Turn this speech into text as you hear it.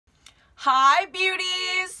Hi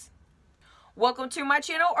beauties! Welcome to my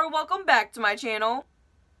channel, or welcome back to my channel.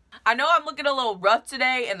 I know I'm looking a little rough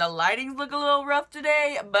today and the lighting's looking a little rough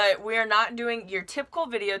today, but we are not doing your typical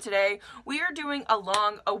video today. We are doing a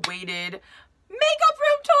long-awaited makeup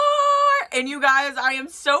room tour! And you guys, I am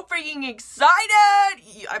so freaking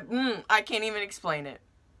excited! I can't even explain it.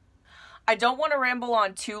 I don't want to ramble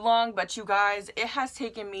on too long, but you guys, it has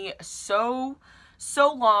taken me so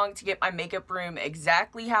long to get my makeup room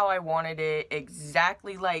exactly how I wanted it,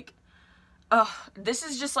 exactly like, this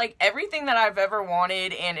is just like everything that I've ever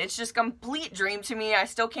wanted, and it's just a complete dream to me. I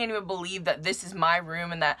still can't even believe that this is my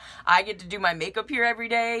room and that I get to do my makeup here every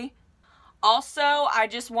day. Also, I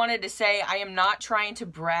just wanted to say I am not trying to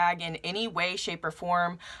brag in any way, shape, or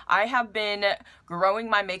form. I have been growing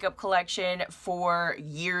my makeup collection for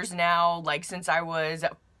years now, like since I was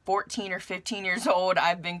 14 or 15 years old.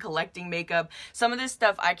 I've been collecting makeup. Some of this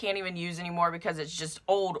stuff I can't even use anymore because it's just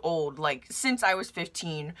old, like since I was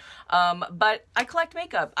 15. But I collect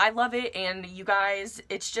makeup. I love it, and you guys,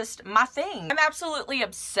 it's just my thing. I'm absolutely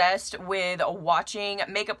obsessed with watching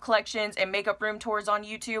makeup collections and makeup room tours on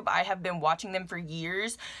YouTube. I have been watching them for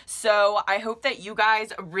years, so I hope that you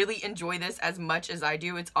guys really enjoy this as much as I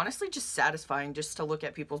do. It's honestly just satisfying just to look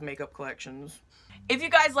at people's makeup collections. If you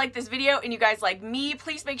guys like this video and you guys like me,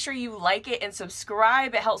 please make sure you like it and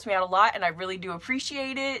subscribe. It helps me out a lot and I really do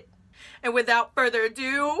appreciate it. And without further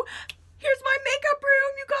ado, here's my makeup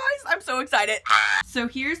room, you guys. I'm so excited. So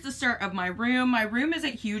here's the start of my room. My room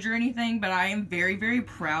isn't huge or anything, but I am very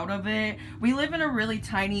proud of it. We live in a really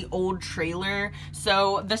tiny old trailer,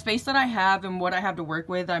 so the space that I have and what I have to work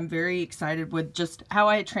with, I'm very excited with just how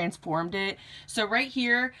I transformed it. So right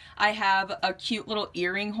here, I have a cute little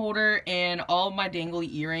earring holder and all of my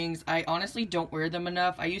dangly earrings. I honestly don't wear them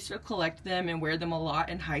enough. I used to collect them and wear them a lot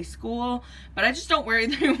in high school, but I just don't wear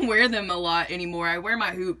them a lot anymore. I wear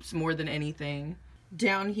my hoops more than anything.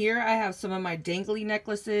 Down here I have some of my dangly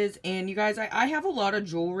necklaces, and you guys, I have a lot of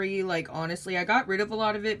jewelry. Like honestly, I got rid of a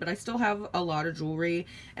lot of it, but I still have a lot of jewelry,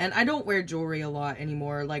 and I don't wear jewelry a lot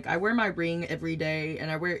anymore. Like I wear my ring every day and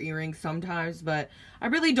I wear earrings sometimes, but I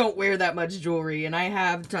really don't wear that much jewelry, and I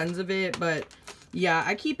have tons of it. But yeah,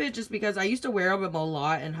 I keep it just because I used to wear them a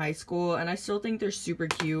lot in high school, and I still think they're super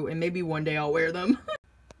cute, and maybe one day I'll wear them.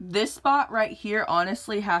 This spot right here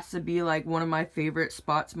honestly has to be like one of my favorite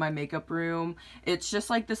spots in my makeup room. It's just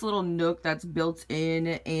like this little nook that's built in,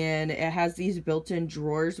 and it has these built-in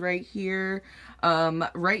drawers right here.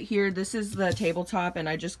 Right here, this is the tabletop, and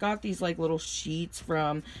I just got these like little sheets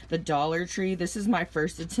from the Dollar Tree. This is my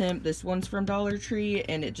first attempt. This one's from Dollar Tree,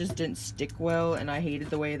 and it just didn't stick well, and I hated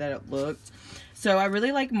the way that it looked. So I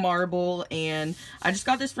really like marble, and I just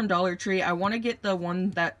got this from Dollar Tree. I want to get the one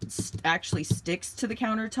that actually sticks to the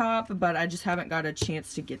countertop, but I just haven't got a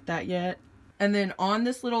chance to get that yet. And then on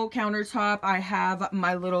this little countertop, I have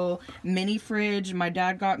my little mini fridge. My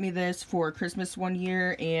dad got me this for Christmas one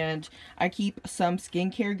year, and I keep some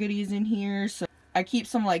skincare goodies in here. So I keep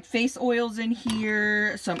some like face oils in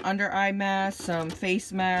here, some under eye masks, some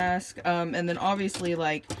face mask, and then obviously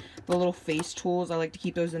like the little face tools. I like to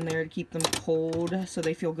keep those in there to keep them cold so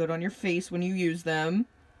they feel good on your face when you use them.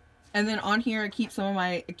 And then on here I keep some of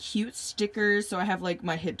my cute stickers. So I have like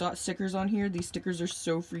my Hit Dot stickers on here. These stickers are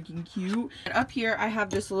so freaking cute. And up here I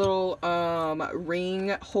have this little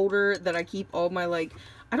ring holder that I keep all my like,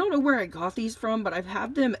 I don't know where I got these from, but I've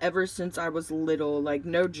had them ever since I was little. Like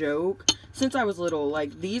no joke. Since I was little.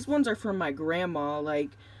 Like these ones are from my grandma.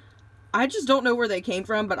 Like I just don't know where they came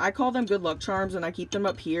from, but I call them good luck charms, and I keep them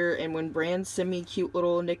up here. And when brands send me cute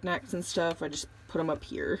little knickknacks and stuff, I just put them up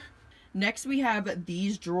here. Next we have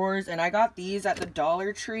these drawers, and I got these at the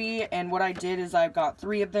Dollar Tree, and what I did is I got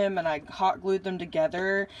 3 of them and I hot glued them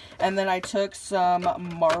together, and then I took some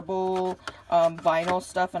marble vinyl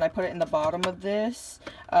stuff and I put it in the bottom of this.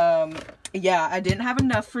 Yeah, I didn't have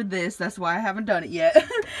enough for this, that's why I haven't done it yet.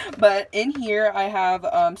 But in here I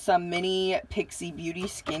have some mini Pixi Beauty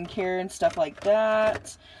skincare and stuff like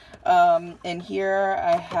that. And here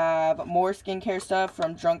I have more skincare stuff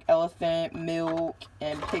from Drunk Elephant, Milk,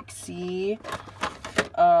 and Pixi.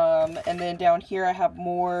 And then down here I have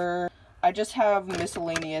more, I just have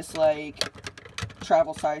miscellaneous like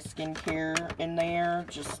travel size skincare in there.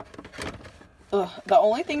 Just, the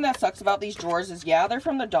only thing that sucks about these drawers is, yeah, they're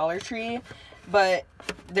from the Dollar Tree, but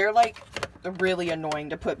they're like really annoying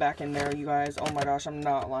to put back in there, you guys. Oh my gosh, I'm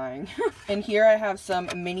not lying. And here I have some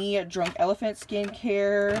mini Drunk Elephant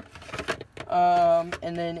skincare.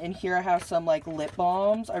 And then in here I have some like lip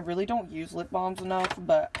balms. I really don't use lip balms enough,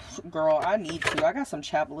 but girl, I need to. I got some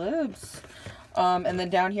chapped lips. And then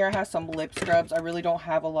down here I have some lip scrubs. I really don't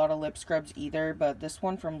have a lot of lip scrubs either, but this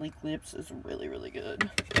one from Leak Lips is really good.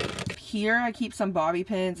 here I keep some bobby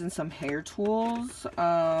pins and some hair tools.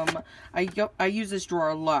 I use this drawer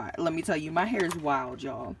a lot. Let me tell you, my hair is wild,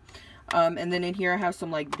 y'all. And then in here I have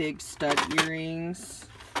some like big stud earrings.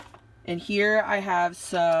 And here I have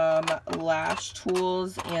some lash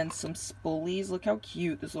tools and some spoolies. Look how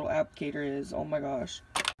cute this little applicator is. Oh my gosh.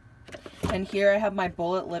 And here I have my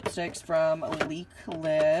bullet lipsticks from Leek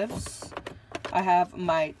Lives. I have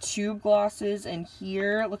my tube glosses in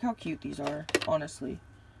here. Look how cute these are, honestly.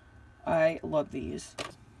 I love these.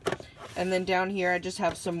 And then down here I just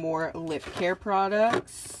have some more lip care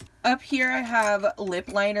products. Up here I have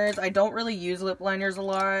lip liners. I don't really use lip liners a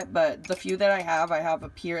lot, but the few that I have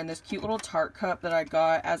up here in this cute little Tarte cup that I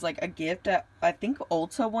got as like a gift at, I think,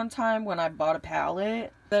 Ulta one time when I bought a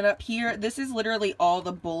palette. Then up here, this is literally all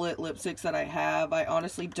the bullet lipsticks that I have. I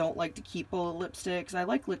honestly don't like to keep bullet lipsticks. I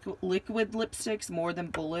like liquid lipsticks more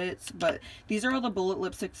than bullets, but these are all the bullet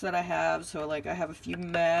lipsticks that I have. So like I have a few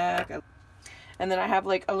MAC. And then I have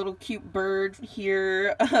like a little cute bird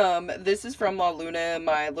here. This is from La Luna.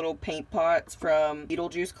 My little paint pots from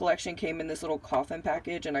Beetlejuice collection came in this little coffin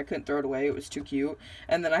package and I couldn't throw it away. It was too cute.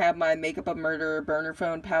 And then I have my Makeup of Murder burner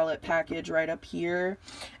phone palette package right up here.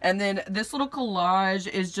 And then this little collage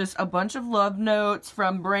is just a bunch of love notes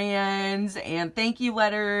from brands and thank you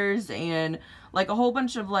letters and like a whole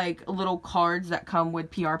bunch of like little cards that come with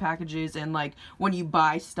PR packages and like when you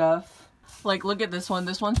buy stuff. Like, look at this one.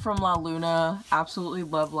 This one's from La Luna. Absolutely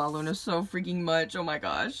love La Luna so freaking much. Oh my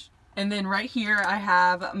gosh. And then right here I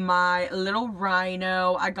have my little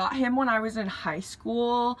rhino. I got him when I was in high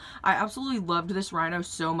school. I absolutely loved this rhino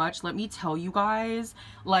so much. Let me tell you guys,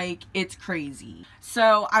 like, it's crazy.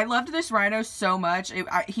 So I loved this rhino so much.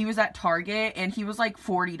 He was at Target and he was like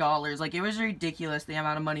 $40. Like, it was ridiculous the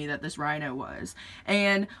amount of money that this rhino was.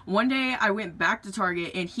 And one day I went back to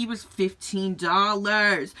Target and he was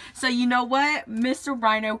 $15. So you know what? Mr.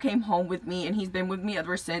 Rhino came home with me and he's been with me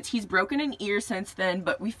ever since. He's broken an ear since then,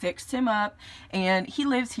 but we fixed him up and he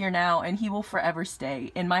lives here now and he will forever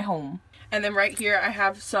stay in my home. And then right here I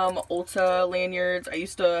have some Ulta lanyards. I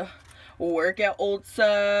used to work at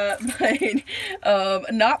Ulta,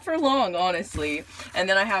 but not for long, honestly. And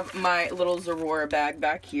then I have my little Zerora bag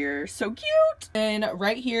back here. So cute! And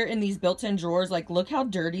right here in these built-in drawers, like, look how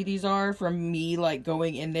dirty these are from me, like,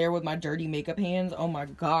 going in there with my dirty makeup hands. Oh my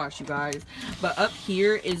gosh, you guys. But up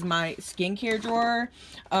here is my skincare drawer.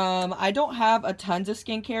 I don't have a tons of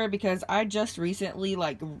skincare because I just recently,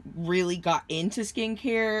 like, really got into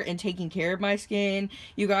skincare and taking care of my skin.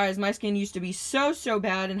 You guys, my skin used to be so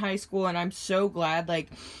bad in high school, and I'm so glad, like,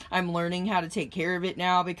 I'm learning how to take care of it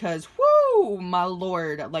now because, whoo, my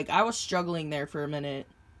lord, like, I was struggling there for a minute.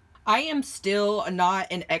 I am still not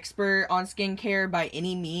an expert on skincare by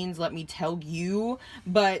any means, let me tell you,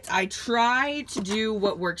 but I try to do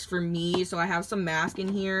what works for me. So I have some mask in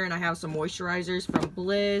here and I have some moisturizers from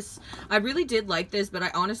Bliss. I really did like this, but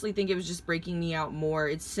I honestly think it was just breaking me out more.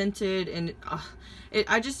 It's scented and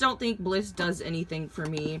I just don't think Bliss does anything for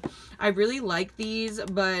me. I really like these,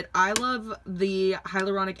 but I love the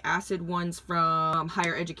hyaluronic acid ones from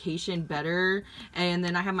Higher Education better. And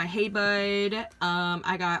then I have my Hey Bud.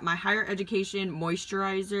 I got my Higher Education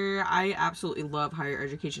moisturizer. I absolutely love Higher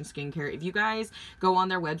Education skincare. If you guys go on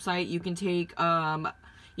their website, you can take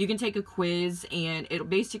a quiz and it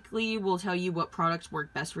basically will tell you what products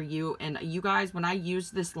work best for you. And you guys, when I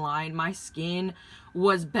used this line, my skin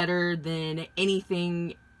was better than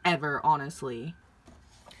anything ever, honestly.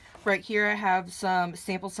 Right here I have some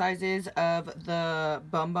sample sizes of the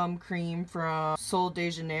Bum Bum cream from Sol de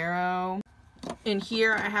Janeiro. In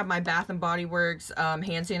here I have my Bath & Body Works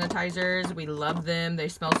hand sanitizers. We love them. They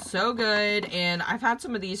smell so good and I've had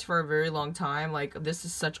some of these for a very long time. Like, this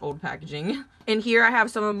is such old packaging. In here I have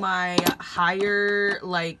some of my higher,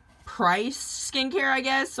 like, price skincare, I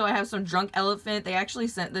guess. So I have some Drunk Elephant. They actually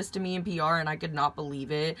sent this to me in PR and I could not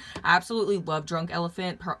believe it. I absolutely love Drunk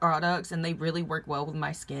Elephant products and they really work well with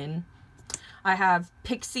my skin. I have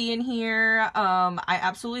Pixi in here. I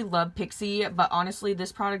absolutely love Pixi, but honestly,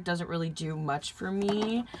 this product doesn't really do much for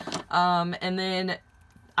me. And then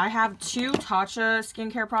I have two Tatcha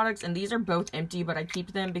skincare products, and these are both empty, but I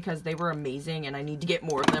keep them because they were amazing, and I need to get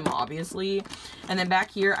more of them, obviously. And then back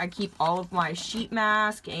here, I keep all of my sheet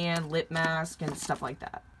mask and lip mask and stuff like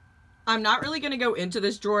that. I'm not really going to go into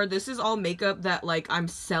this drawer. This is all makeup that, like, I'm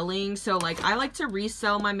selling. So, like, I like to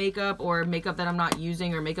resell my makeup or makeup that I'm not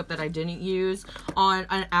using or makeup that I didn't use on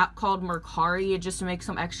an app called Mercari just to make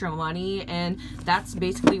some extra money. And that's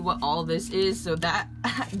basically what all this is. So that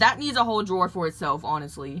needs a whole drawer for itself,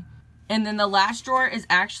 honestly. And then the last drawer is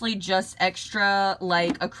actually just extra,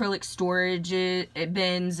 like, acrylic storage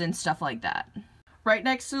bins and stuff like that. Right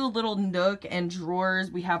next to the little nook and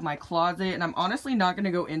drawers, we have my closet. And I'm honestly not going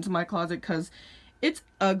to go into my closet because it's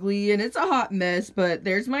ugly and it's a hot mess. But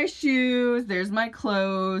there's my shoes. There's my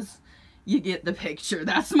clothes. You get the picture.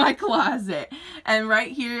 That's my closet. And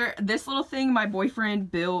right here, this little thing my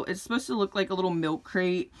boyfriend built, it's supposed to look like a little milk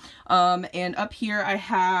crate. And up here, I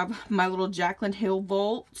have my little Jaclyn Hill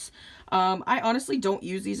vaults. I honestly don't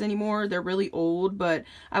use these anymore. They're really old, but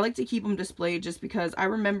I like to keep them displayed just because I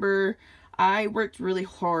remember I worked really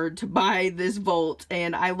hard to buy this vault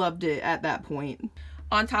and I loved it at that point.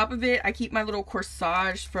 On top of it, I keep my little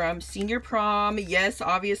corsage from senior prom. Yes,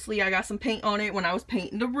 obviously I got some paint on it when I was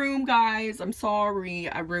painting the room, guys. I'm sorry,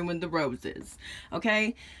 I ruined the roses.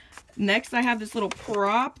 Okay. Next, I have this little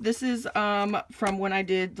prop. This is from when I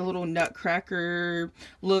did the little nutcracker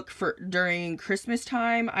look for during Christmas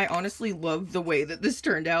time. I honestly love the way that this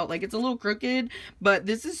turned out. Like, it's a little crooked, but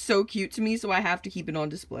this is so cute to me, so I have to keep it on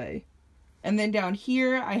display. And then down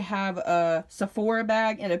here, I have a Sephora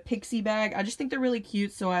bag and a Pixie bag. I just think they're really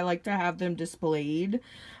cute, so I like to have them displayed.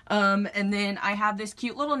 And then I have this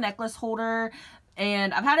cute little necklace holder.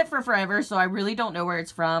 And I've had it for forever, so I really don't know where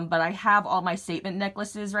it's from. But I have all my statement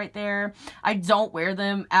necklaces right there. I don't wear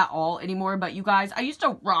them at all anymore. But you guys, I used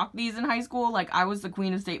to rock these in high school. Like, I was the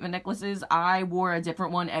queen of statement necklaces. I wore a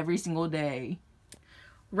different one every single day.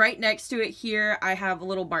 Right next to it here, I have a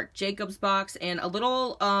little Marc Jacobs box and a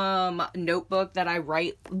little notebook that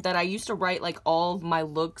I used to write like all of my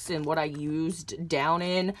looks and what I used down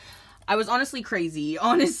in. I was honestly crazy,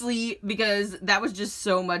 because that was just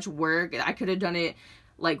so much work. I could have done it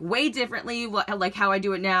like way differently, like how I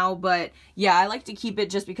do it now. But yeah, I like to keep it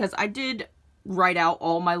just because I did write out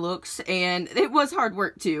all my looks and it was hard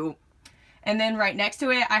work too. And then right next to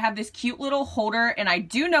it, I have this cute little holder, and I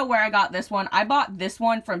do know where I got this one. I bought this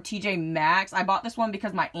one from TJ Maxx. I bought this one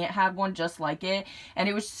because my aunt had one just like it, and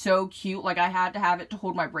it was so cute. Like, I had to have it to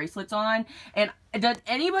hold my bracelets on. And did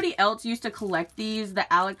anybody else used to collect these,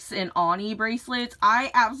 the Alex and Ani bracelets? I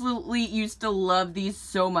absolutely used to love these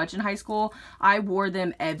so much in high school. I wore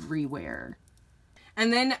them everywhere.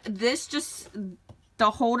 And then this just...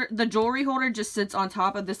 the jewelry holder just sits on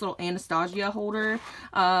top of this little Anastasia holder.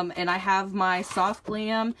 And I have my Soft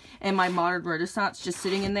Glam and my Modern Renaissance just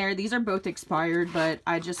sitting in there. These are both expired, but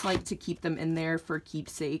I just like to keep them in there for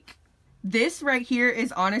keepsake. This right here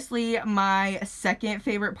is honestly my second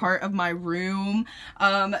favorite part of my room.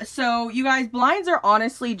 So you guys, blinds are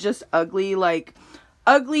honestly just ugly, like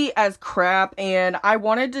ugly as crap. And I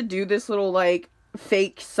wanted to do this little like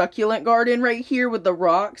fake succulent garden right here with the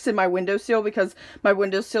rocks in my windowsill because my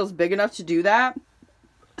windowsill is big enough to do that.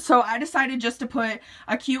 So I decided just to put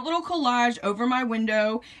a cute little collage over my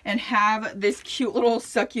window and have this cute little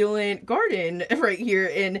succulent garden right here.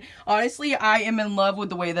 And honestly, I am in love with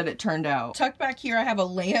the way that it turned out. Tucked back here, I have a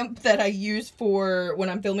lamp that I use for when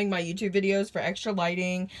I'm filming my YouTube videos for extra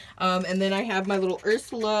lighting. And then I have my little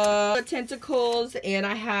Ursula tentacles, and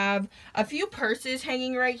I have a few purses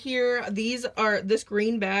hanging right here. These are this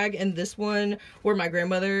green bag and this one were my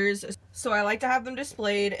grandmother's. So I like to have them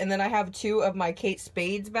displayed. And then I have two of my Kate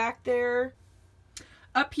Spades back there.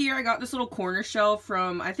 Up here, I got this little corner shelf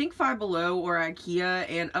from, I think, Five Below or Ikea.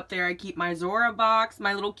 And up there, I keep my Zora box,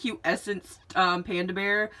 my little cute Essence panda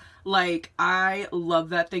bear. Like, I love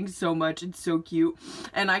that thing so much. It's so cute.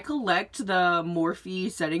 And I collect the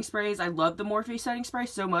Morphe setting sprays. I love the Morphe setting spray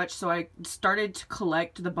so much. So I started to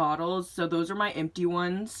collect the bottles. So those are my empty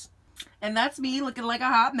ones. And that's me looking like a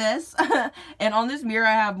hot mess. And on this mirror,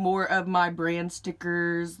 I have more of my brand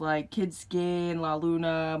stickers like Kid Skin, La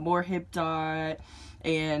Luna, more Hip Dot,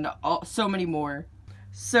 and so many more.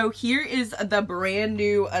 So here is the brand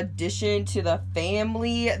new addition to the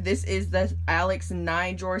family. This is the Alex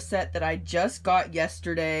 9-drawer set that I just got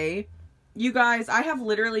yesterday. You guys, I have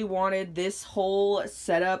literally wanted this whole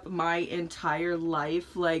setup my entire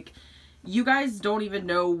life. Like, you guys don't even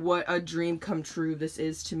know what a dream come true this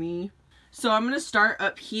is to me. So I'm going to start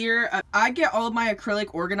up here. I get all of my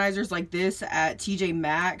acrylic organizers like this at TJ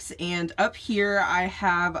Maxx. And up here I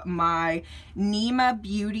have my Nema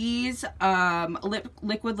Beauties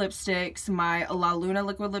liquid lipsticks. My La Luna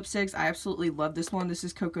liquid lipsticks. I absolutely love this one. This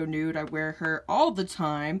is Cocoa Nude. I wear her all the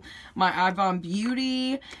time. My Avon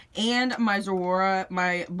Beauty and my Zora,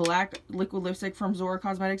 my black liquid lipstick from Zora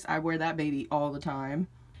Cosmetics. I wear that baby all the time.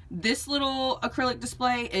 This little acrylic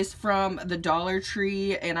display is from the Dollar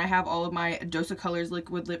Tree, and I have all of my Dose of Colors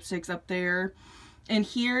liquid lipsticks up there. And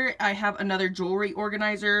here I have another jewelry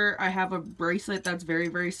organizer. I have a bracelet that's very,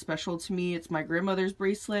 very special to me. It's my grandmother's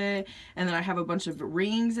bracelet. And then I have a bunch of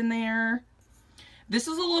rings in there. This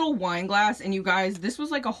is a little wine glass, and you guys, this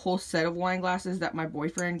was like a whole set of wine glasses that my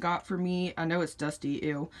boyfriend got for me. I know it's dusty,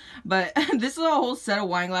 ew. But this is a whole set of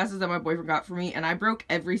wine glasses that my boyfriend got for me, and I broke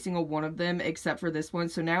every single one of them except for this one.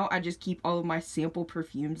 So now I just keep all of my sample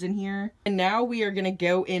perfumes in here. And now we are gonna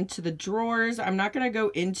go into the drawers. I'm not gonna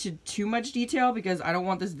go into too much detail because I don't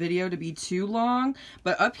want this video to be too long.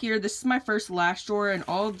 But up here, this is my first lash drawer, and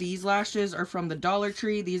all of these lashes are from the Dollar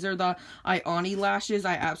Tree. These are the Ioni lashes.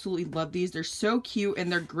 I absolutely love these. They're so cute.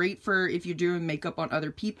 And they're great for if you're doing makeup on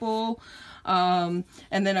other people. And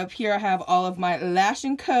then up here I have all of my Lash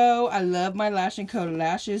 & Co. I love my Lash & Co.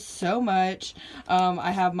 lashes so much.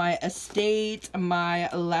 I have my Estate,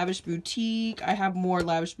 my Lavish Boutique. I have more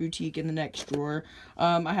Lavish Boutique in the next drawer.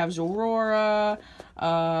 I have Zorora.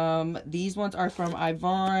 These ones are from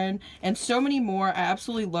Ivon, and so many more. I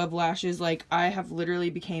absolutely love lashes. Like, I have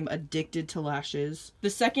literally became addicted to lashes. The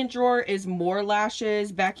second drawer is more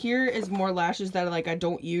lashes. Back here is more lashes that like I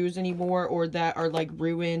don't use anymore, or that are like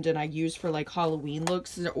ruined and I use for like Halloween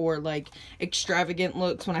looks or like extravagant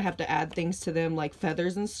looks when I have to add things to them like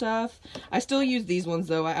feathers and stuff. I still use these ones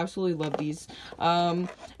though. I absolutely love these. And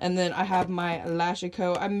then I have my Lash &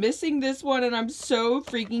 Co. I'm missing this one and I'm so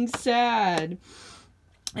freaking sad.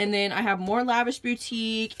 And then I have more Lavish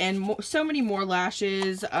Boutique and so many more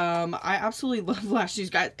lashes. I absolutely love lashes,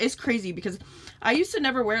 guys. It's crazy because I used to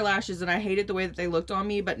never wear lashes and I hated the way that they looked on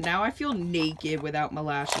me, but now I feel naked without my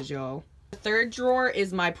lashes, y'all. The third drawer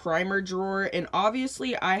is my primer drawer, and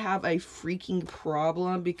obviously I have a freaking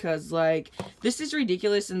problem because like this is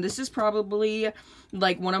ridiculous, and this is probably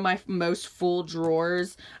like one of my most full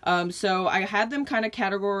drawers. So I had them kind of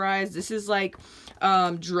categorized. This is like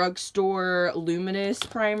drugstore luminous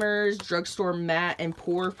primers, drugstore matte and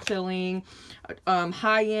pore filling,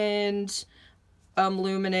 high-end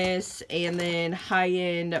luminous, and then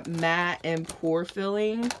high-end matte and pore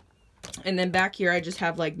filling. And then back here I just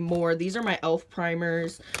have like more. These are my e.l.f.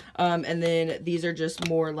 primers, and then these are just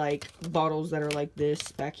more like bottles that are like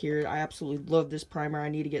this back here. I absolutely love this primer. I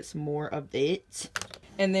need to get some more of it.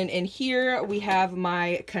 And then in here we have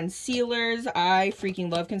my concealers. I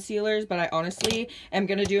freaking love concealers, but I honestly am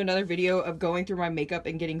going to do another video of going through my makeup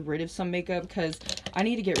and getting rid of some makeup because I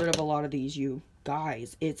need to get rid of a lot of these, you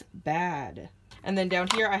guys. It's bad. And then down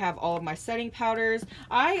here I have all of my setting powders.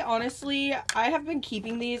 I have been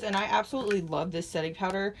keeping these and I absolutely love this setting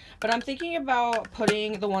powder, but I'm thinking about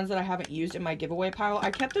putting the ones that I haven't used in my giveaway pile. I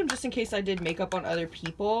kept them just in case I did makeup on other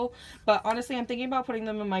people, but honestly I'm thinking about putting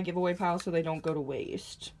them in my giveaway pile so they don't go to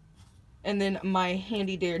waste. And then my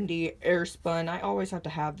handy dandy Airspun. I always have to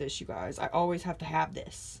have this, you guys. I always have to have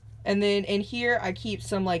this. And then in here I keep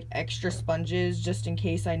some like extra sponges just in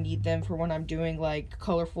case I need them for when I'm doing like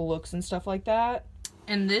colorful looks and stuff like that.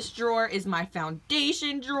 And this drawer is my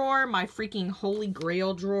foundation drawer, my freaking holy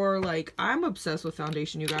grail drawer. Like, I'm obsessed with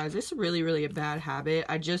foundation, you guys. It's really a bad habit.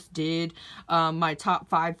 I just did my top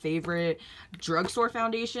 5 favorite drugstore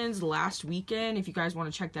foundations last weekend, if you guys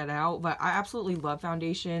want to check that out. But I absolutely love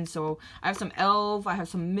foundation. So I have some e.l.f., I have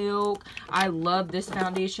some Milk. I love this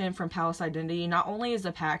foundation from Palace Identity. Not only is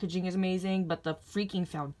the packaging is amazing, but the freaking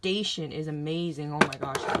foundation is amazing. Oh my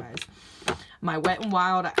gosh, guys. My Wet n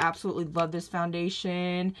Wild, I absolutely love this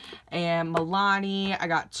foundation. And Milani, I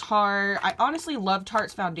got Tarte. I honestly love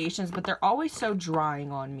Tarte's foundations, but they're always so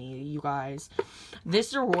drying on me, you guys.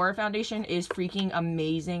 This Aurora foundation is freaking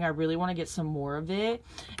amazing. I really want to get some more of it.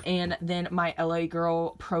 And then my LA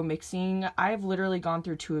Girl Pro Mixing. I've literally gone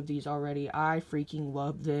through 2 of these already. I freaking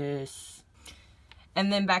love this. And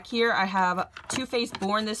then back here, I have Too Faced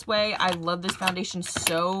Born This Way. I love this foundation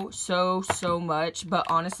so much. But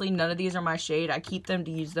honestly, none of these are my shade. I keep them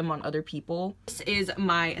to use them on other people. This is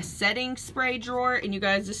my setting spray drawer. And you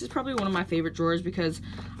guys, this is probably one of my favorite drawers because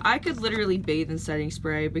I could literally bathe in setting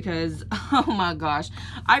spray because, oh my gosh.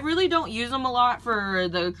 I really don't use them a lot for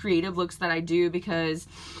the creative looks that I do because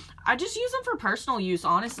I just use them for personal use,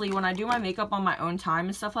 honestly. When I do my makeup on my own time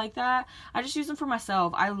and stuff like that, I just use them for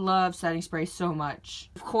myself. I love setting spray so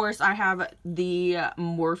much. Of course, I have the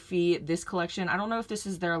Morphe, this collection. I don't know if this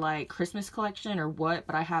is their, like, Christmas collection or what,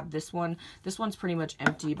 but I have this one. This one's pretty much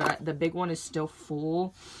empty, but the big one is still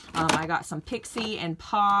full. I got some Pixi and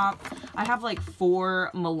Pop. I have, like,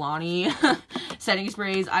 4 Milani setting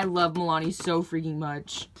sprays. I love Milani so freaking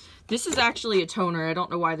much. This is actually a toner. I don't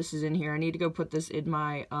know why this is in here. I need to go put this in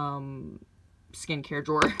my skincare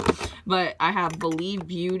drawer. But I have Believe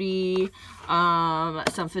Beauty,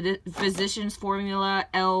 some Physicians Formula,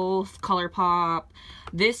 e.l.f., ColourPop.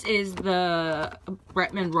 This is the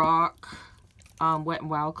Bretman Rock Wet n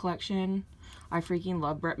Wild collection. I freaking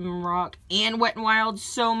love Bretman Rock and Wet n Wild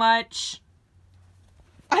so much.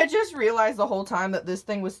 I just realized the whole time that this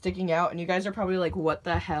thing was sticking out, and you guys are probably like, what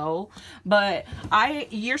the hell? But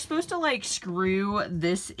you're supposed to like screw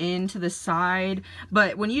this into the side,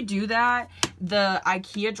 but when you do that, the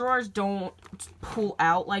IKEA drawers don't pull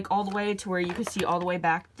out like all the way to where you can see all the way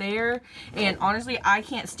back there. And honestly, I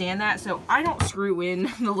can't stand that, so I don't screw in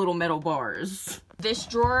the little metal bars. This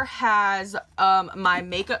drawer has my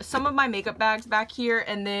makeup, some of my makeup bags back here,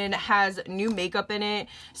 and then has new makeup in it.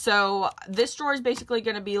 So this drawer is basically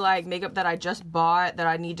going to be like makeup that I just bought that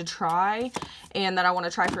I need to try and that I want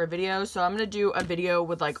to try for a video. So I'm going to do a video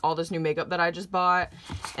with like all this new makeup that I just bought.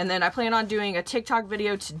 And then I plan on doing a TikTok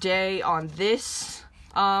video today on this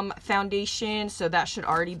foundation, so that should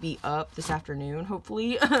already be up this afternoon,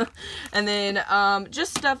 hopefully. And then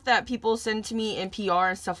just stuff that people send to me in PR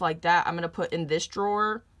and stuff like that, I'm gonna put in this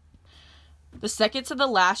drawer. The second to the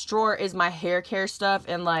last drawer is my hair care stuff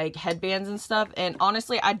and like headbands and stuff. And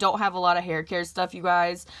honestly, I don't have a lot of hair care stuff, you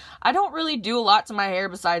guys. I don't really do a lot to my hair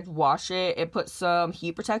besides wash it and put some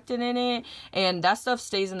heat protectant in it. And that stuff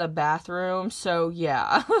stays in the bathroom. So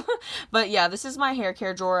yeah. But yeah, this is my hair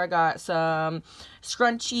care drawer. I got some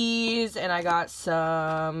scrunchies and I got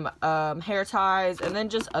some hair ties and then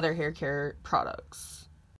just other hair care products.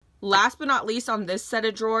 Last but not least, on this set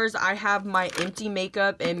of drawers, I have my empty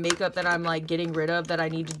makeup and makeup that I'm like getting rid of that I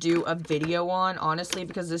need to do a video on, honestly,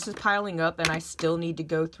 because this is piling up and I still need to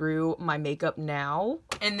go through my makeup now.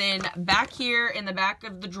 And then back here in the back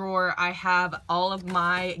of the drawer, I have all of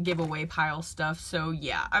my giveaway pile stuff. So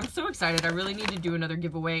yeah, I'm so excited. I really need to do another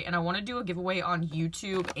giveaway, and I want to do a giveaway on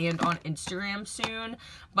YouTube and on Instagram soon,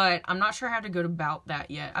 but I'm not sure how to go about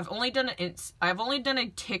that yet. I've only done a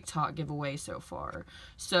TikTok giveaway so far.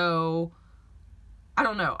 So, I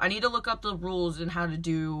don't know. I need to look up the rules and how to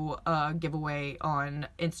do a giveaway on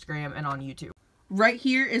Instagram and on YouTube. Right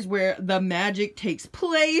here is where the magic takes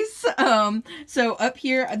place. So up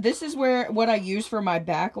here, this is what I use for my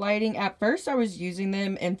backlighting. At first, I was using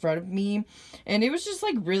them in front of me, and it was just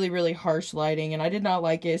like really, really harsh lighting, and I did not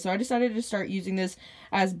like it. So I decided to start using this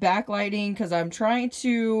as backlighting because I'm trying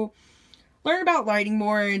to learn about lighting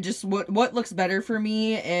more and just what looks better for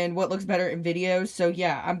me and what looks better in videos. So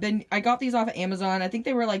yeah, I got these off of Amazon. I think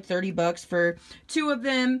they were like 30 bucks for 2 of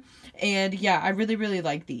them. And yeah, I really, really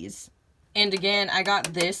like these. And again, I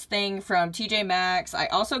got this thing from TJ Maxx. I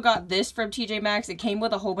also got this from TJ Maxx. It came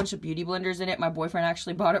with a whole bunch of beauty blenders in it. My boyfriend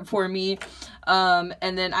actually bought it for me. And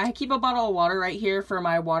then I keep a bottle of water right here for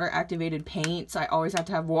my water activated paints. I always have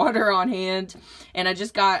to have water on hand. And I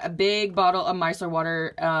just got a big bottle of micellar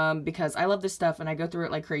water because I love this stuff and I go through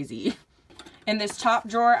it like crazy. In this top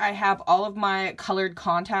drawer, I have all of my colored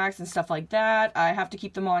contacts and stuff like that. I have to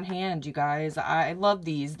keep them on hand, you guys. I love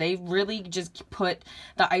these. They really just put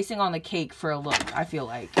the icing on the cake for a look, I feel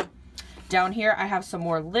like. Down here, I have some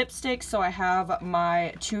more lipsticks. So I have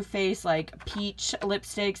my Too Faced like peach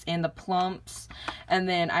lipsticks and the plumps. And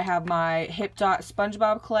then I have my Hip Dot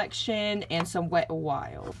SpongeBob collection and some Wet n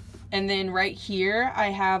Wild. And then right here,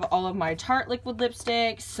 I have all of my Tarte liquid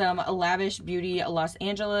lipsticks, some Lavish Beauty Los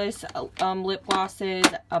Angeles lip glosses,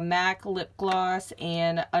 a MAC lip gloss,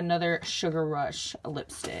 and another Sugar Rush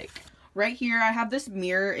lipstick. Right here, I have this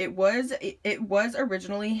mirror. It was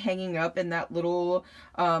originally hanging up in that little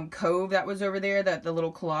cove that was over there that the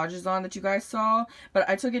little collage is on that you guys saw. But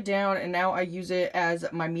I took it down and now I use it as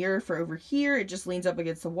my mirror for over here. It just leans up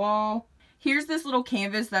against the wall. Here's this little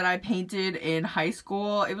canvas that I painted in high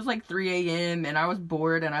school. It was like 3 a.m. and I was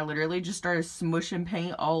bored and I literally just started smushing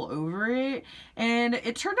paint all over it. And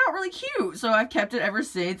it turned out really cute. So I've kept it ever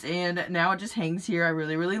since and now it just hangs here. I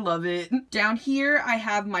really, really love it. Down here I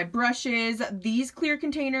have my brushes. These clear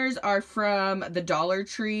containers are from the Dollar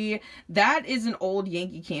Tree. That is an old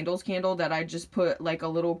Yankee Candles candle that I just put like a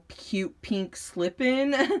little cute pink slip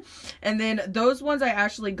in. And then those ones I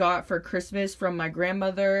actually got for Christmas from my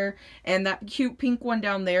grandmother. And that cute pink one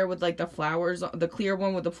down there with like the flowers, the clear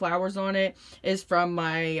one with the flowers on it, is from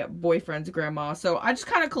my boyfriend's grandma. So I just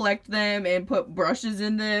kind of collect them and put brushes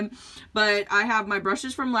in them. But I have my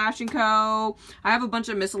brushes from Lash & Co. I have a bunch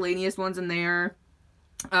of miscellaneous ones in there.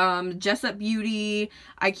 Jessup Beauty.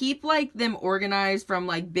 I keep like them organized from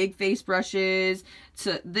like Big Face brushes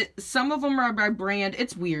to some of them are by brand.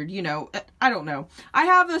 It's weird, you know. I don't know. I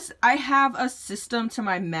have a system to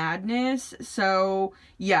my madness. So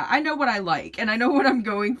yeah, I know what I like and I know what I'm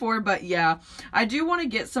going for. But yeah, I do want to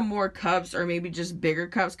get some more cups or maybe just bigger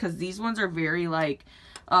cups because these ones are very like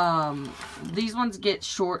these ones get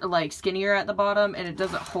short, like skinnier at the bottom, and it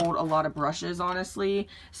doesn't hold a lot of brushes, honestly.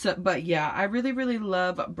 So, but yeah, I really, really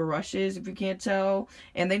love brushes, if you can't tell,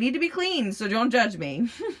 and they need to be clean, so don't judge me.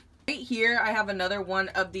 Right here I have another one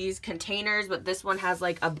of these containers, but this one has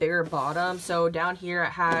like a bigger bottom. So down here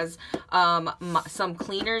it has some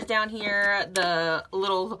cleaners down here, the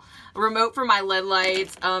little remote for my LED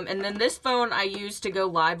lights, and then this phone I use to go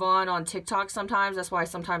live on TikTok sometimes. That's why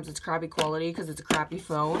sometimes it's crappy quality, because it's a crappy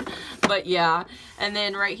phone. But yeah, and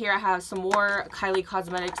then right here I have some more Kylie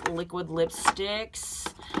Cosmetics liquid lipsticks.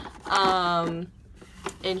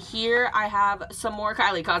 And here I have some more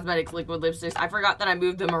Kylie Cosmetics liquid lipsticks. I forgot that I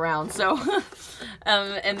moved them around, so.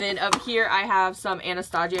 And then up here I have some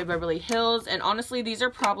Anastasia Beverly Hills. And honestly, these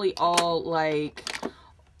are probably all, like,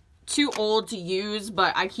 too old to use,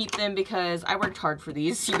 but I keep them because I worked hard for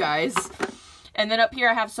these, you guys. And then up here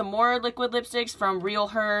I have some more liquid lipsticks from Real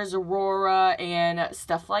Hers, Aurora, and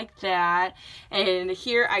stuff like that. And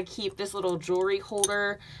here I keep this little jewelry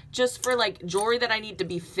holder just for like jewelry that I need to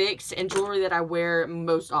be fixed and jewelry that I wear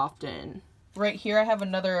most often. Right here I have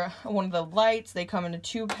another one of the lights. They come in a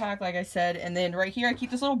 2-pack, like I said. And then right here I keep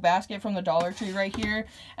this little basket from the Dollar Tree right here.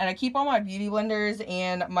 And I keep all my beauty blenders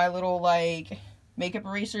and my little like makeup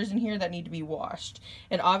erasers in here that need to be washed.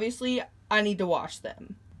 And obviously I need to wash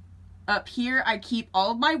them. Up here I keep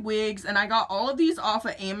all of my wigs, and I got all of these off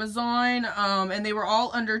of Amazon, and they were all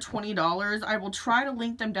under $20. I will try to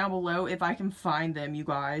link them down below if I can find them, you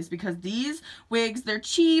guys, because these wigs, they're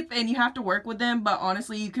cheap and you have to work with them, but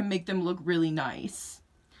honestly you can make them look really nice.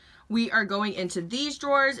 We are going into these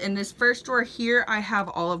drawers. In this first drawer here, I have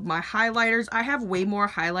all of my highlighters. I have way more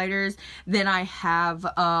highlighters than I have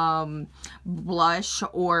blush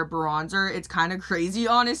or bronzer. It's kind of crazy,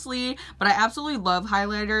 honestly, but I absolutely love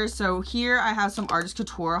highlighters. So here I have some Artist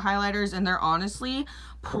Couture highlighters, and they're honestly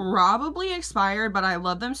probably expired, but I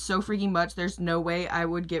love them so freaking much. There's no way I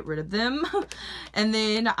would get rid of them. And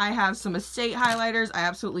then I have some Estate highlighters. I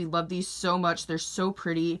absolutely love these so much. They're so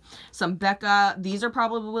pretty. Some Becca. These are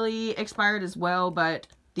probably expired as well, but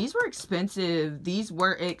these were expensive. These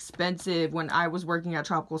were expensive when I was working at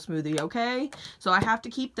Tropical Smoothie, okay? So I have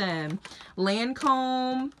to keep them.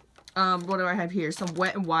 Lancome. What do I have here? Some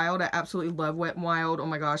Wet n Wild. I absolutely love Wet n Wild. Oh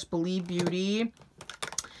my gosh. Believe Beauty.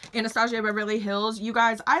 Anastasia Beverly Hills. You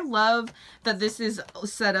guys, I love that this is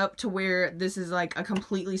set up to where this is like a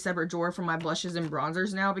completely separate drawer for my blushes and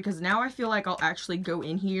bronzers now, because now I feel like I'll actually go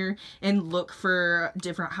in here and look for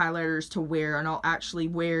different highlighters to wear, and I'll actually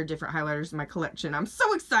wear different highlighters in my collection. I'm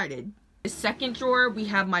so excited. The second drawer, we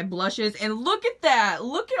have my blushes, and look at that.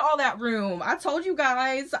 Look at all that room. I told you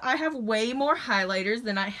guys, I have way more highlighters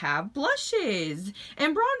than I have blushes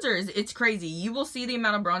and bronzers. It's crazy. You will see the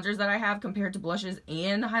amount of bronzers that I have compared to blushes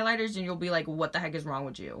and highlighters, and you'll be like, what the heck is wrong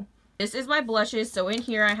with you? This is my blushes. So in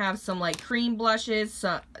here I have some like cream blushes.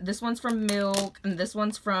 This one's from Milk, and this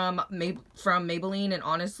one's from Maybelline, and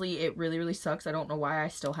honestly it really sucks. I don't know why I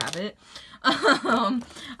still have it. I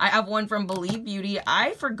have one from Believe Beauty.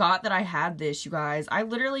 I forgot that I had this, you guys. I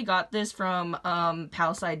literally got this from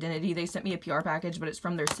Palace Identity. They sent me a PR package, but it's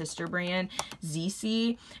from their sister brand,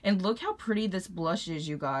 ZC. And look how pretty this blush is,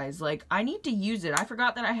 you guys. Like, I need to use it. I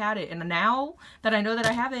forgot that I had it, and now that I know that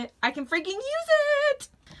I have it, I can freaking use it.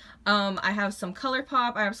 I have some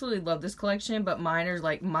ColourPop. I absolutely love this collection, but mine are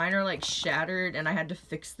like shattered, and I had to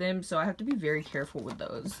fix them, so I have to be very careful with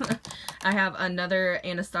those. I have another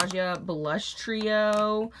Anastasia blush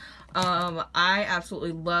trio. I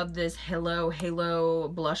absolutely love this Halo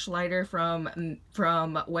blush lighter from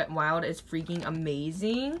Wet n Wild. It's freaking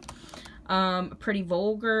amazing. Pretty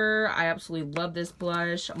Vulgar. I absolutely love this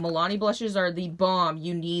blush. Milani blushes are the bomb.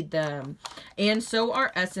 You need them. And so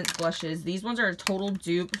are Essence blushes. These ones are a total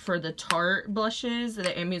dupe for the Tarte blushes.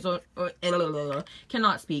 The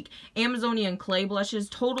Amazonian Clay blushes.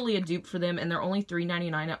 Totally a dupe for them. And they're only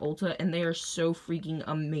 $3.99 at Ulta. And they are so freaking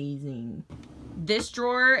amazing. This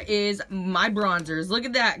drawer is my bronzers. Look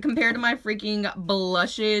at that compared to my freaking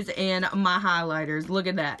blushes and my highlighters. Look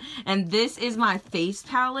at that. And this is my face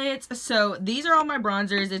palette. So these are all my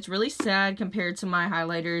bronzers. It's really sad compared to my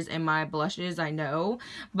highlighters and my blushes, I know.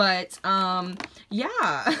 But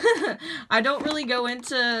yeah, I don't really go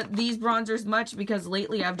into these bronzers much because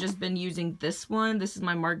lately I've just been using this one. This is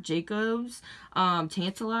my Marc Jacobs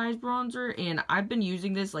Tantalize bronzer, and I've been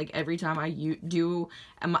using this like every time I do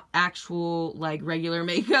actual like regular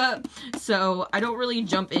makeup, so I don't really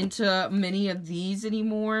jump into many of these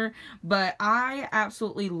anymore. But I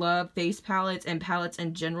absolutely love face palettes and palettes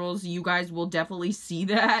in general. You guys will definitely see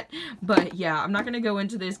that. But yeah, I'm not gonna go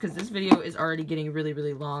into this because this video is already getting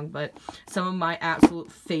really long, but some of my absolute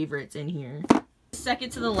favorites in here.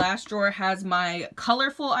 Second to the last drawer has my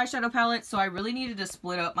colorful eyeshadow palette. So I really needed to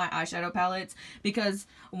split up my eyeshadow palettes because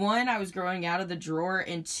one, I was growing out of the drawer,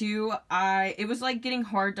 and two, it was like getting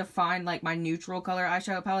hard to find like my neutral color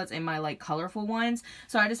eyeshadow palettes and my like colorful ones.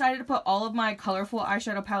 So I decided to put all of my colorful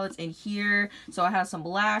eyeshadow palettes in here. So I have some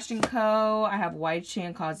Lash & Co. I have White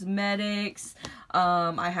Chan Cosmetics.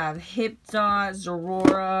 I have Hip Dot,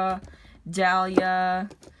 Zorora, Dahlia.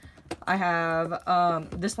 I have,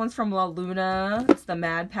 this one's from La Luna. It's the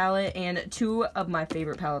Mad palette. And two of my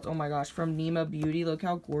favorite palettes. Oh my gosh. From Nema Beauty. Look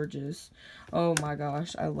how gorgeous. Oh my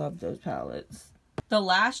gosh. I love those palettes. The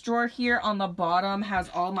last drawer here on the bottom has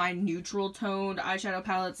all my neutral toned eyeshadow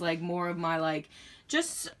palettes. Like more of my like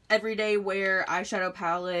just everyday wear eyeshadow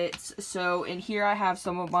palettes. So in here I have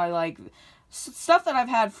some of my like stuff that I've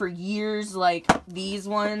had for years, like these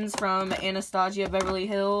ones from Anastasia Beverly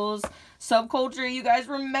Hills. Subculture, you guys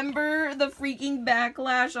remember the freaking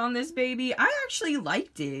backlash on this baby? I actually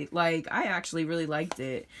liked it. Like, I actually really liked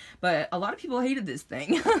it. But a lot of people hated this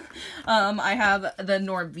thing. I have the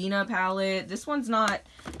Norvina palette. This one's not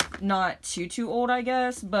too old, I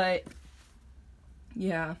guess. But,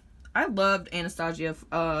 yeah. I loved Anastasia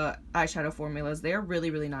eyeshadow formulas. They are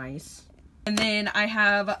really, really nice. And then I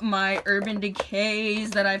have my Urban Decays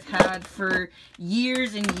that I've had for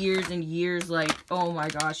years and years and years. Like, oh my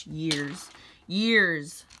gosh, years.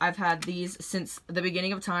 I've had these since the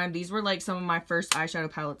beginning of time. These were like some of my first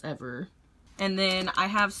eyeshadow palettes ever. And then I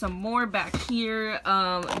have some more back here.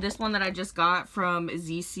 This one that I just got from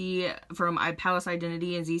ZC, from Palace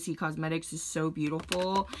Identity and ZC Cosmetics is so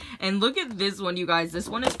beautiful. And look at this one, you guys. This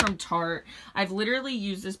one is from Tarte. I've literally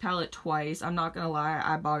used this palette twice. I'm not gonna lie,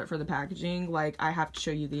 I bought it for the packaging. Like, I have to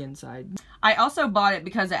show you the inside. I also bought it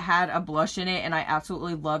because it had a blush in it, and I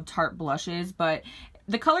absolutely love Tarte blushes, but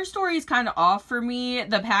the color story is kind of off for me.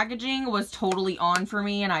 The packaging was totally on for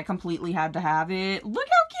me, and I completely had to have it. Look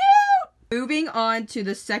how cute! Moving on to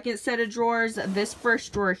the second set of drawers, this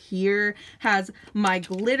first drawer here has my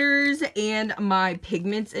glitters and my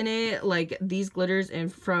pigments in it. Like, these glitters and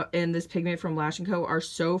this pigment from Lash & Co. are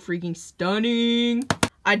so freaking stunning.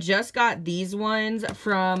 I just got these ones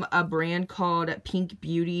from a brand called Pink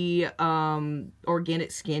Beauty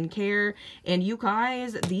Organic Skincare. And you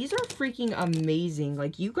guys, these are freaking amazing.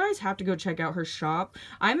 Like, you guys have to go check out her shop.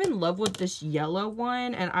 I'm in love with this yellow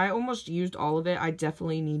one, and I almost used all of it. I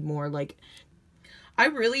definitely need more. Like, I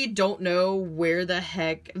really don't know where the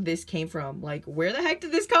heck this came from. Like, where the heck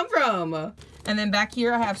did this come from? And then back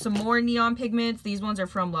here, I have some more neon pigments. These ones are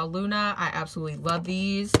from La Luna. I absolutely love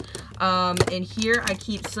these. And here I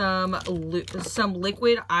keep some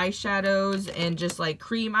liquid eyeshadows and just like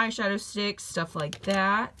cream eyeshadow sticks, stuff like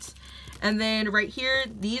that. And then right here,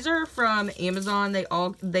 these are from Amazon.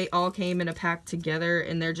 They all came in a pack together,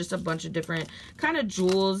 and they're just a bunch of different kind of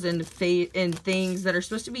jewels and things that are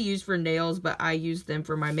supposed to be used for nails, but I use them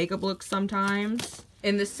for my makeup looks sometimes.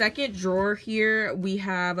 In the second drawer here, we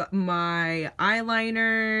have my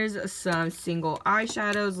eyeliners, some single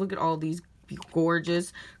eyeshadows. Look at all these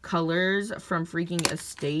gorgeous colors from freaking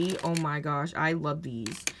Estate. Oh my gosh, I love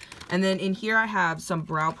these. And then in here I have some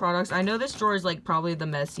brow products. I know this drawer is like probably the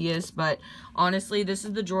messiest, but honestly this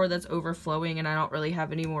is the drawer that's overflowing and I don't really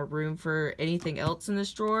have any more room for anything else in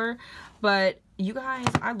this drawer. But you guys,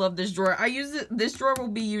 I love this drawer. I use it. This drawer will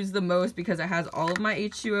be used the most because it has all of my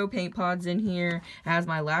H2O paint pods in here. It has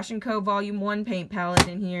my Lash & Co. Volume 1 paint palette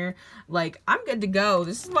in here. Like, I'm good to go.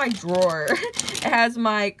 This is my drawer. It has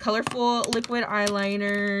my colorful liquid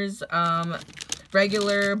eyeliners,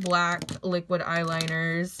 regular black liquid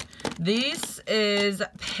eyeliners. This is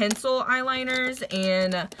pencil eyeliners,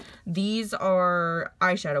 and these are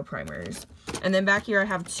eyeshadow primers. And then back here I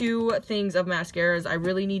have two things of mascaras. I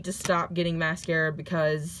really need to stop getting mascara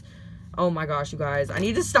because, oh my gosh, you guys, I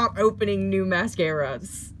need to stop opening new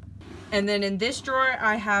mascaras. And then in this drawer,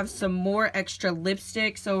 I have some more extra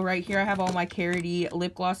lipsticks. So right here, I have all my Carity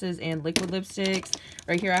lip glosses and liquid lipsticks.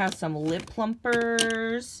 Right here, I have some lip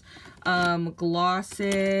plumpers,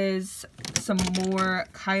 glosses, some more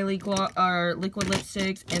Kylie liquid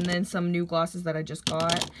lipsticks, and then some new glosses that I just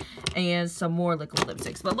got, and some more liquid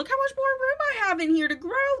lipsticks. But look how much more room I have in here to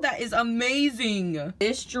grow. That is amazing.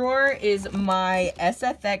 This drawer is my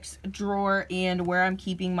SFX drawer, and where I'm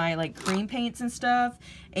keeping my like cream paints and stuff,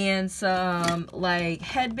 and some like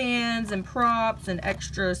headbands and props and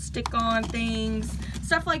extra stick-on things,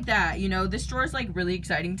 stuff like that. You know, this drawer is like really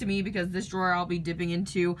exciting to me because this drawer I'll be dipping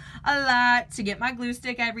into a lot to get my glue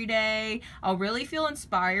stick every day. I'll really feel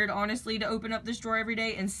inspired, honestly, to open up this drawer every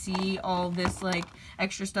day and see all this like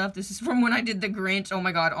extra stuff. This is from when I did the Grinch. Oh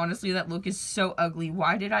my god, honestly, that look is so ugly.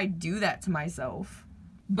 Why did I do that to myself?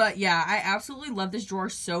 But yeah, I absolutely love this drawer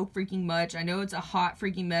so freaking much. I know it's a hot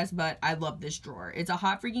freaking mess, but I love this drawer. It's a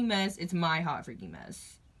hot freaking mess. It's my hot freaking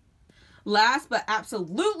mess. Last but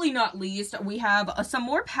absolutely not least, we have some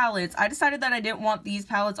more palettes. I decided that I didn't want these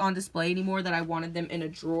palettes on display anymore, that I wanted them in a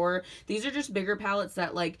drawer. These are just bigger palettes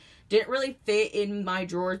that like didn't really fit in my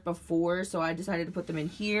drawers before, so I decided to put them in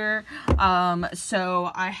here.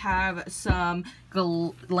 So I have some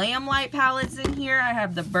Glam Light palettes in here. I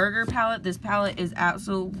have the Burger palette. This palette is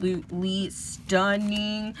absolutely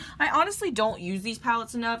stunning. I honestly don't use these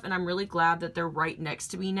palettes enough, and I'm really glad that they're right next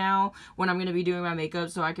to me now when I'm going to be doing my makeup,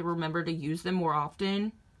 so I can remember to use them more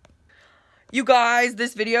often. You guys,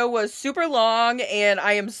 this video was super long and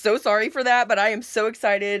I am so sorry for that, but I am so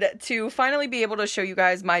excited to finally be able to show you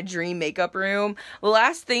guys my dream makeup room. The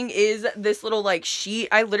last thing is this little like sheet.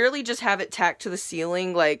 I literally just have it tacked to the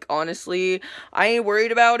ceiling. Like, honestly, I ain't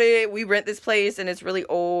worried about it. We rent this place and it's really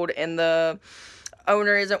old and the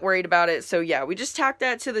owner isn't worried about it, so yeah, we just tacked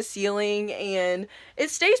that to the ceiling and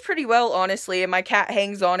it stays pretty well, honestly, and my cat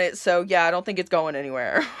hangs on it, so yeah, I don't think it's going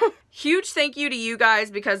anywhere. Huge thank you to you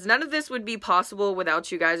guys, because none of this would be possible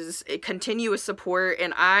without you guys' continuous support,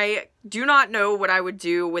 and I do not know what I would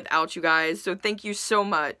do without you guys, so thank you so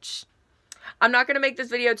much. I'm not going to make this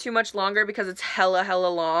video too much longer because it's hella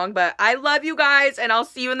long, but I love you guys, and I'll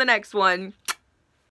see you in the next one.